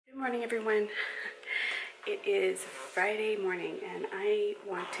Morning, everyone. It is Friday morning and I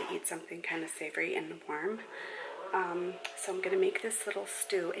want to eat something kind of savory and warm. So I'm going to make this little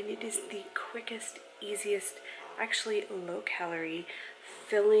stew, and it is the quickest, easiest, actually low-calorie,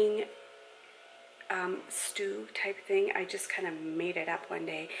 filling stew type thing. I just kind of made it up one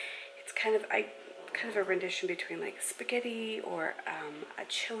day. It's kind of a rendition between like spaghetti or a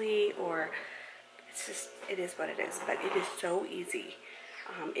chili, or it is what it is, but it is so easy.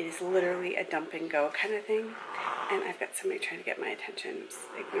 It is literally a dump and go kind of thing, and I've got somebody trying to get my attention. Just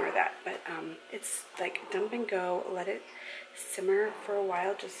ignore that. But it's like dump and go. Let it simmer for a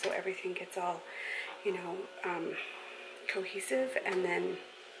while just so everything gets all, cohesive, and then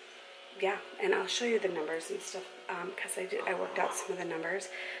yeah. And I'll show you the numbers and stuff because I worked out some of the numbers,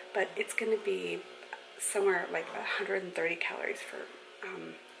 but it's going to be somewhere like 130 calories for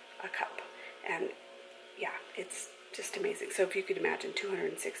a cup, and yeah, it's just amazing. So if you could imagine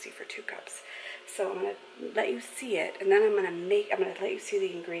 260 for 2 cups. So I'm going to let you see it, and then I'm going to let you see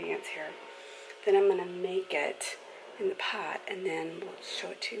the ingredients here. Then I'm going to make it in the pot, and then we'll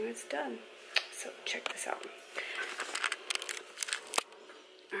show it to you when it's done. So check this out.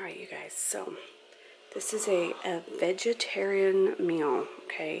 Alright, you guys, so this is a vegetarian meal,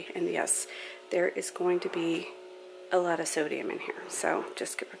 okay? And yes, there is going to be a lot of sodium in here, so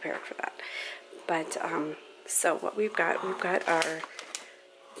just get prepared for that. But so what we've got our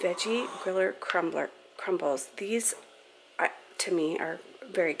veggie griller crumbles. These, to me, are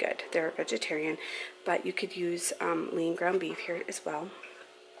very good. They're vegetarian, but you could use lean ground beef here as well.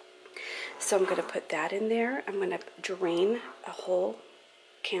 So I'm going to put that in there. I'm going to drain a whole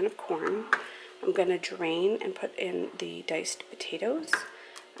can of corn. I'm going to drain and put in the diced potatoes.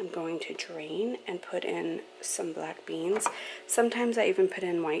 I'm going to drain and put in some black beans. Sometimes I even put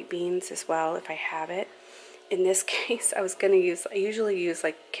in white beans as well if I have it. In this case, I usually use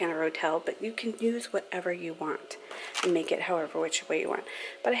like can of Rotel, but you can use whatever you want and make it however which way you want.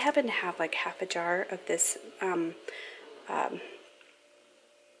 But I happen to have like half a jar of this,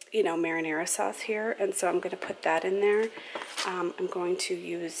 marinara sauce here, and so I'm going to put that in there. I'm going to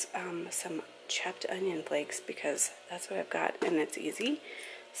use some chopped onion flakes because that's what I've got, and it's easy.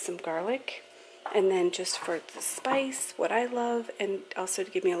 Some garlic. And then just for the spice, what I love, and also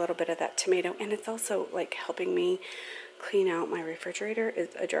to give me a little bit of that tomato, and it's also like helping me clean out my refrigerator, is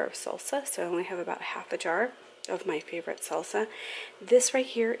a jar of salsa. So I only have about half a jar of my favorite salsa. This right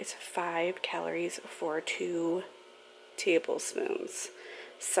here is 5 calories for 2 tablespoons.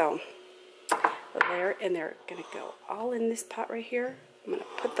 So there, and they're gonna go all in this pot right here. I'm gonna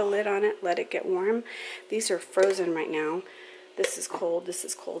put the lid on it, let it get warm. These are frozen right now. This is cold, this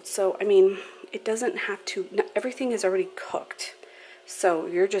is cold. So, I mean, it doesn't have to, everything is already cooked. So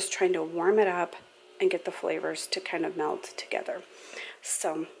you're just trying to warm it up and get the flavors to kind of melt together.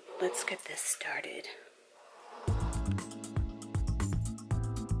 So let's get this started.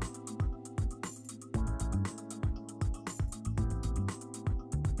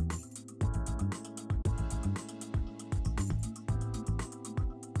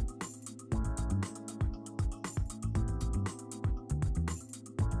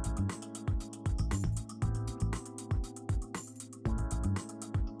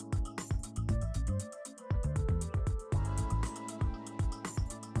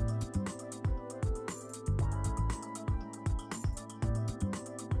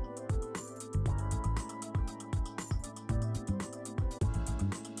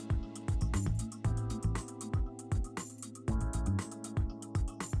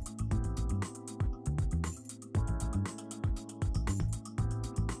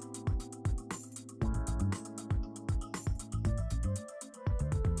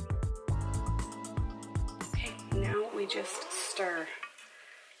 We just stir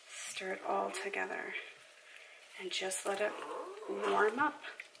it all together and just let it warm up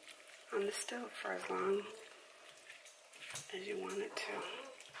on the stove for as long as you want it to.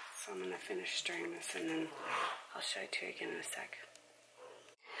 So I'm going to finish stirring this, and then I'll show it to you again in a sec.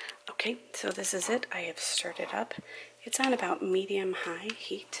 Okay, so this is it. I have stirred it up. It's on about medium-high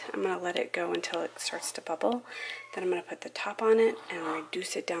heat. I'm going to let it go until it starts to bubble. Then I'm going to put the top on it and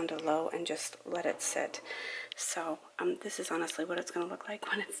reduce it down to low and just let it sit. So this is honestly what it's going to look like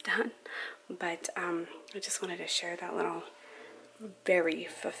when it's done. But I just wanted to share that little very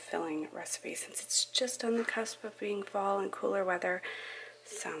fulfilling recipe since it's just on the cusp of being fall and cooler weather.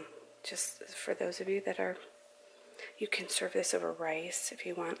 So just for those of you that are, you can serve this over rice if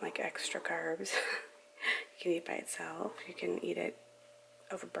you want like extra carbs. You can eat it by itself. You can eat it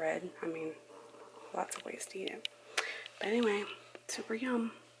over bread. I mean, lots of ways to eat it. But anyway, super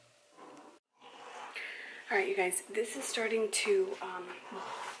yum. Alright, you guys, this is starting to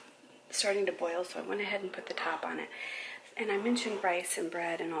starting to boil, so I went ahead and put the top on it. And I mentioned rice and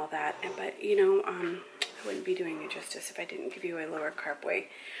bread and all that, but you know, I wouldn't be doing it justice if I didn't give you a lower carb way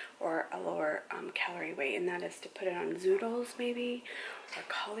or a lower calorie way, and that is to put it on zoodles maybe, or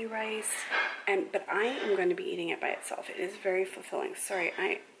cauli rice. But I am going to be eating it by itself. It is very fulfilling. Sorry,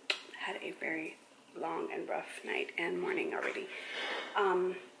 I had a very long and rough night and morning already.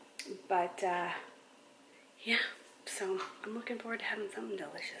 Yeah. So I'm looking forward to having something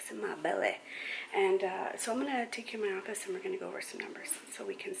delicious in my belly. And so I'm going to take you in my office and we're going to go over some numbers so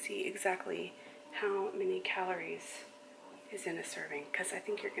we can see exactly how many calories is in a serving, because I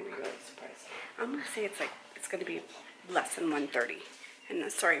think you're going to be really surprised. I'm going to say it's going to be less than 130.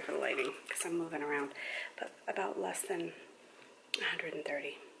 And sorry for the lighting because I'm moving around, but about less than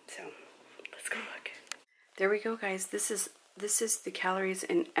 130. So let's go look. There we go, guys. This is the calories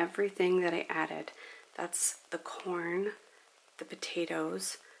in everything that I added. That's the corn, the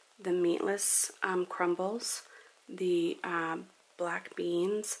potatoes, the meatless crumbles, the black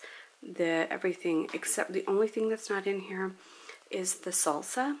beans, the everything, except the only thing that's not in here is the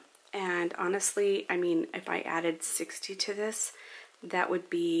salsa. And honestly, I mean, if I added 60 to this, that would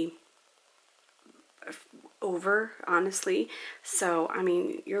be over, honestly. So, I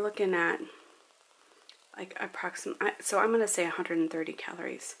mean, you're looking at like approximately, so I'm going to say 130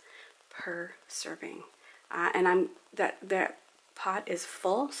 calories per serving. And that pot is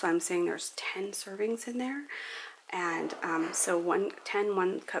full, so I'm saying there's 10 servings in there. And so 10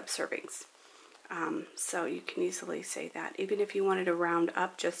 1-cup servings. So you can easily say that. Even if you wanted to round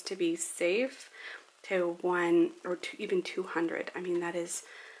up just to be safe to 1 or even 200, I mean, that is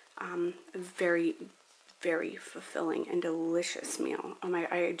a very, very fulfilling and delicious meal. Oh my,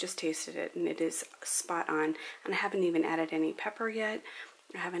 I just tasted it and it is spot on. And I haven't even added any pepper yet.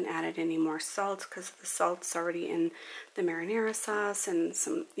 I haven't added any more salt because the salt's already in the marinara sauce and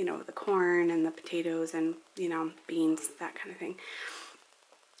some, you know, the corn and the potatoes and, you know, beans, that kind of thing.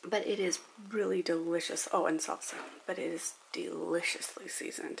 But it is really delicious. Oh, and salsa. But it is deliciously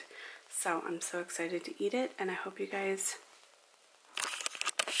seasoned. So I'm so excited to eat it, and I hope you guys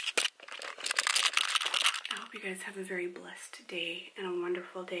have a very blessed day and a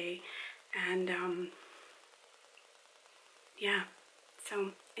wonderful day. And yeah,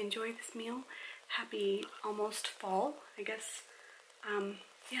 so enjoy this meal. Happy almost fall, I guess.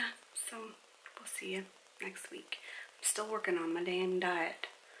 Yeah, so we'll see you next week. I'm still working on my damn diet.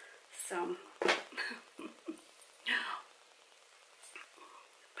 So, bye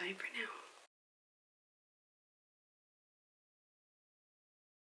for now.